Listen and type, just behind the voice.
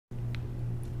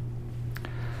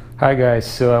Hi guys,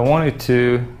 so I wanted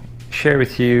to share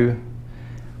with you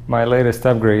my latest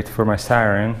upgrade for my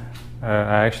siren.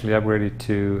 I actually upgraded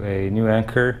to a new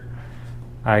anchor.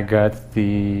 I got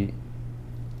the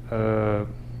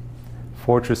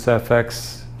Fortress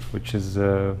FX, which is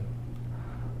a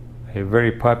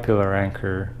very popular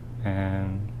anchor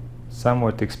and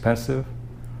somewhat expensive.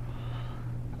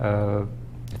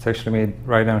 It's actually made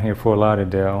right down here for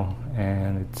Lauderdale,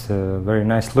 and it's a very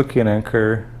nice looking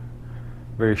anchor.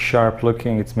 Very sharp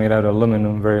looking. It's made out of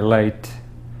aluminum, very light,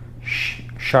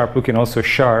 sharp looking, also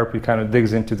sharp. It kind of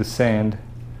digs into the sand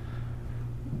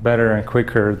better and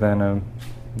quicker than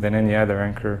any other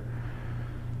anchor.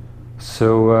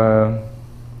 So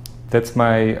that's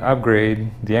my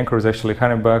upgrade. The anchor was actually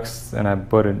 $100, and I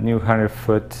bought a new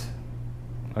 100-foot,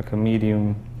 like a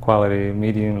medium quality,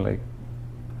 like,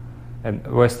 and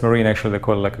West Marine actually they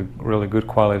call it like a really good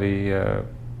quality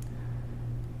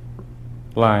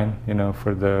line, you know,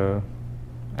 for the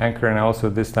anchor. And also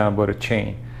this time I bought a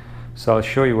chain. So I'll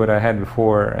show you what I had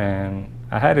before, and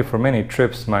I had it for many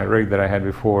trips, my rig that I had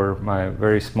before, my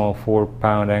very small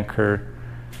 4-pound anchor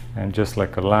and just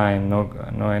like a line, no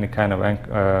any kind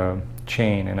of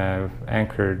chain, and I've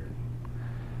anchored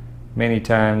many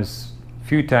times,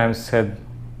 few times had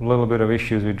a little bit of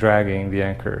issues with dragging the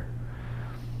anchor.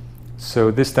 So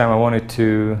this time I wanted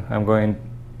to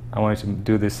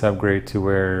do this upgrade to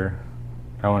where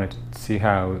I wanted to see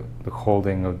how the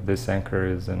holding of this anchor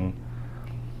is, and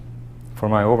for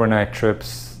my overnight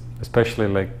trips, especially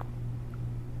like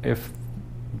if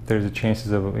there's a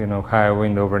chances of, you know, high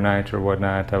wind overnight or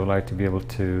whatnot, I would like to be able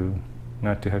to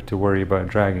not to have to worry about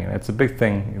dragging. It's a big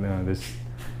thing, you know, this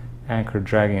anchor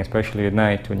dragging, especially at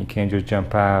night when you can't just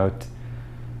jump out.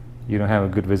 You don't have a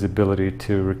good visibility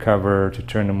to recover, to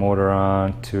turn the motor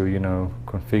on, to, you know,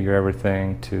 configure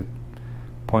everything, to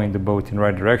point the boat in the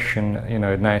right direction. You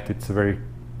know, at night it's a very,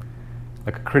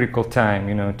 like, a critical time,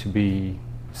 you know, to be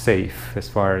safe as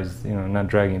far as, you know, not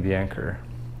dragging the anchor.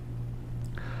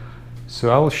 So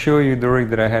I will show you the rig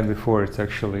that I had before. It's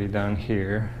actually down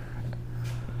here,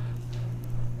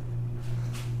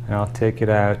 and I'll take it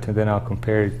out and then I'll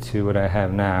compare it to what I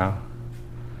have now,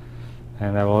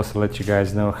 and I will also let you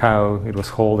guys know how it was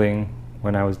holding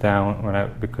when I was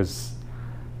down, because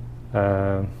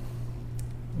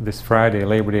this Friday,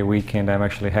 Labor Day weekend, I'm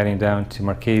actually heading down to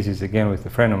Marquesas again with a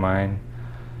friend of mine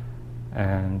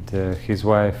and his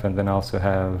wife, and then also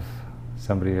have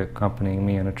somebody accompanying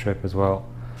me on a trip as well.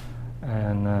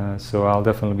 And so I'll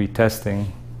definitely be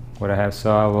testing what I have.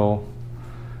 So I will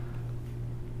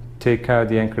take out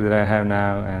the anchor that I have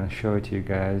now and show it to you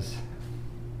guys.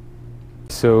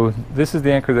 So this is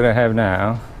the anchor that I have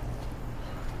now,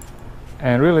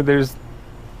 and really there's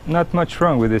not much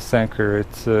wrong with this anchor.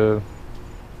 It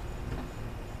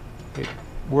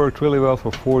worked really well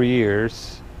for 4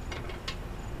 years.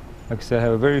 Like I said, I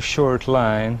have a very short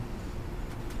line.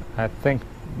 I think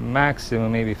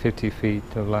maximum maybe 50 feet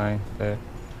of line there.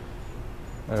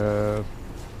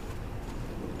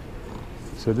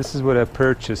 So this is what I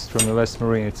purchased from the West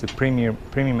Marine. It's a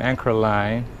premium anchor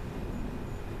line,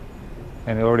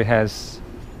 and it already has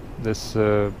this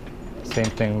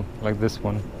same thing like this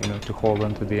one, you know, to hold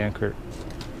onto the anchor.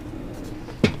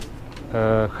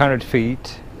 100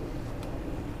 feet.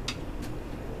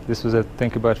 This was, I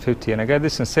think, about 50, and I got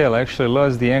this on sale. I actually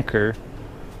lost the anchor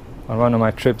on one of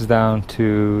my trips down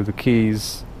to the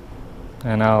Keys,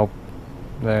 and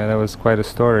that was quite a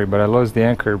story. But I lost the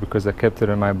anchor because I kept it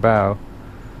in my bow,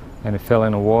 and it fell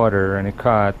in the water, and it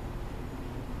caught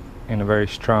in a very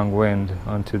strong wind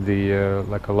onto the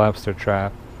like a lobster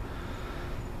trap.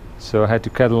 So I had to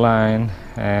cut the line,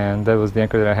 and that was the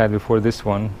anchor that I had before this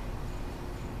one.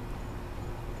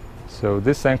 So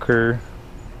this anchor,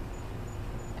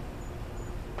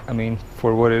 I mean,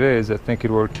 for what it is, I think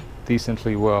it worked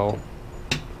decently well.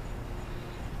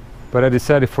 But I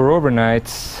decided for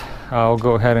overnights, I'll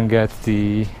go ahead and get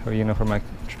the, or, you know, for my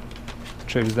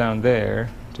trips down there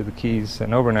to the Keys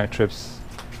and overnight trips,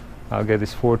 I'll get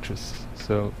this Fortress.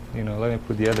 So, you know, let me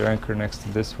put the other anchor next to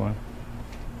this one.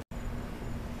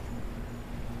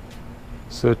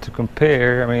 So to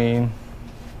compare, I mean,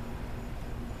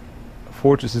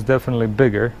 Fortress is definitely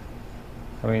bigger.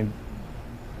 I mean,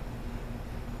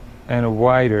 and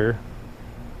wider.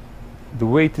 The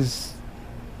weight is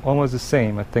almost the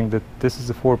same. I think that this is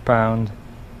a 4-pound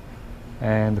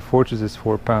and the Fortress is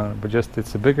 4-pound, but just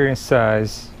it's a bigger in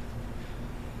size,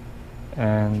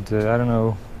 and I don't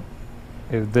know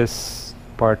if this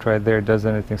part right there does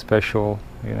anything special,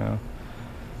 you know,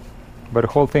 but the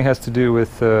whole thing has to do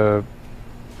with the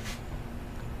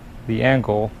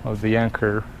angle of the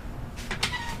anchor.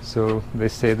 So they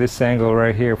say this angle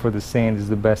right here for the sand is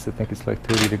the best. I think it's like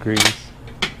 30 degrees.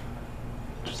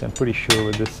 Which I'm pretty sure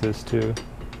what this is too.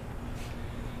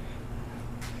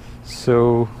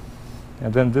 So,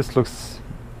 and then this looks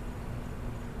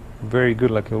very good,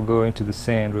 like it'll go into the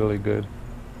sand really good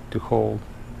to hold.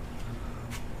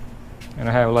 And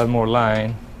I have a lot more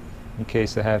line in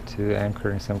case I have to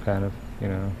anchor in some kind of, you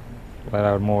know, let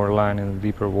out more line in the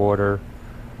deeper water,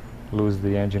 lose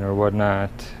the engine or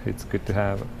whatnot. It's good to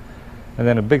have. And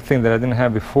then a big thing that I didn't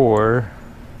have before,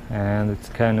 and it's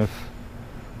kind of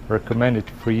recommended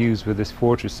for use with this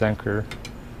fortress anchor,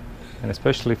 and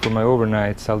especially for my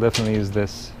overnights, I'll definitely use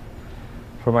this.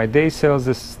 For my day sails,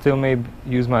 this still may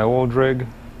use my old rig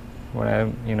when I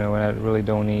really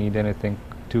don't need anything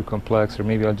too complex, or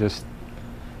maybe I'll just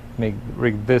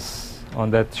rig this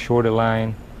on that shorter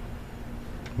line,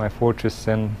 my fortress,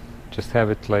 and just have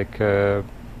it like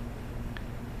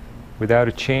without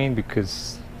a chain,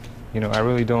 because I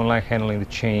really don't like handling the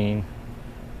chain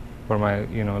for my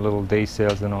little day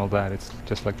sails and all that. It's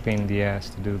just like pain in the ass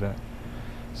to do that.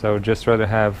 So I would just rather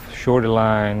have shorter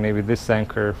line, maybe this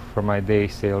anchor for my day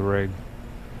sail rig,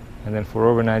 and then for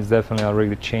overnights definitely I'll rig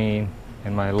the chain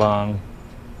and my long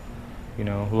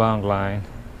line.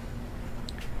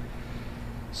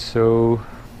 So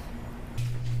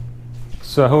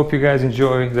I hope you guys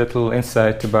enjoy that little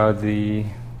insight about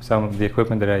some of the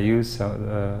equipment that I use. So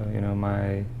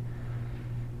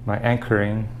my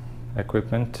anchoring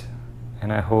equipment,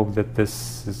 and I hope that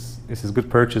this is a good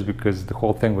purchase, because the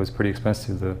whole thing was pretty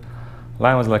expensive. The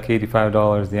line was like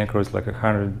 $85, the anchor was like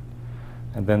 $100,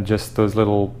 and then just those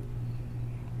little,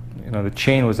 the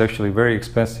chain was actually very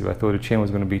expensive. I thought the chain was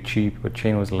going to be cheap, but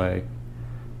chain was like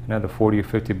another 40 or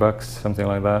 50 bucks, something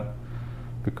like that,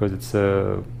 because it's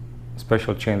a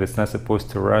special chain that's not supposed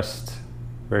to rust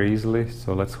very easily.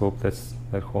 So let's hope that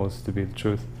holds to be the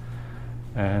truth.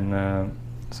 And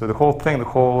so the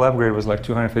whole upgrade was like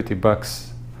 250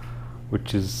 bucks,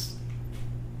 which is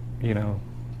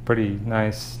pretty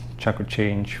nice chunk of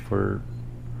change for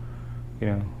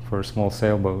for a small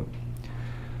sailboat.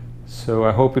 So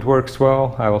I hope it works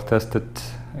well. I will test it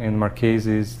in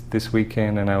Marquesas this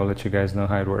weekend, and I will let you guys know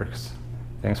how it works.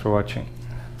 Thanks for watching.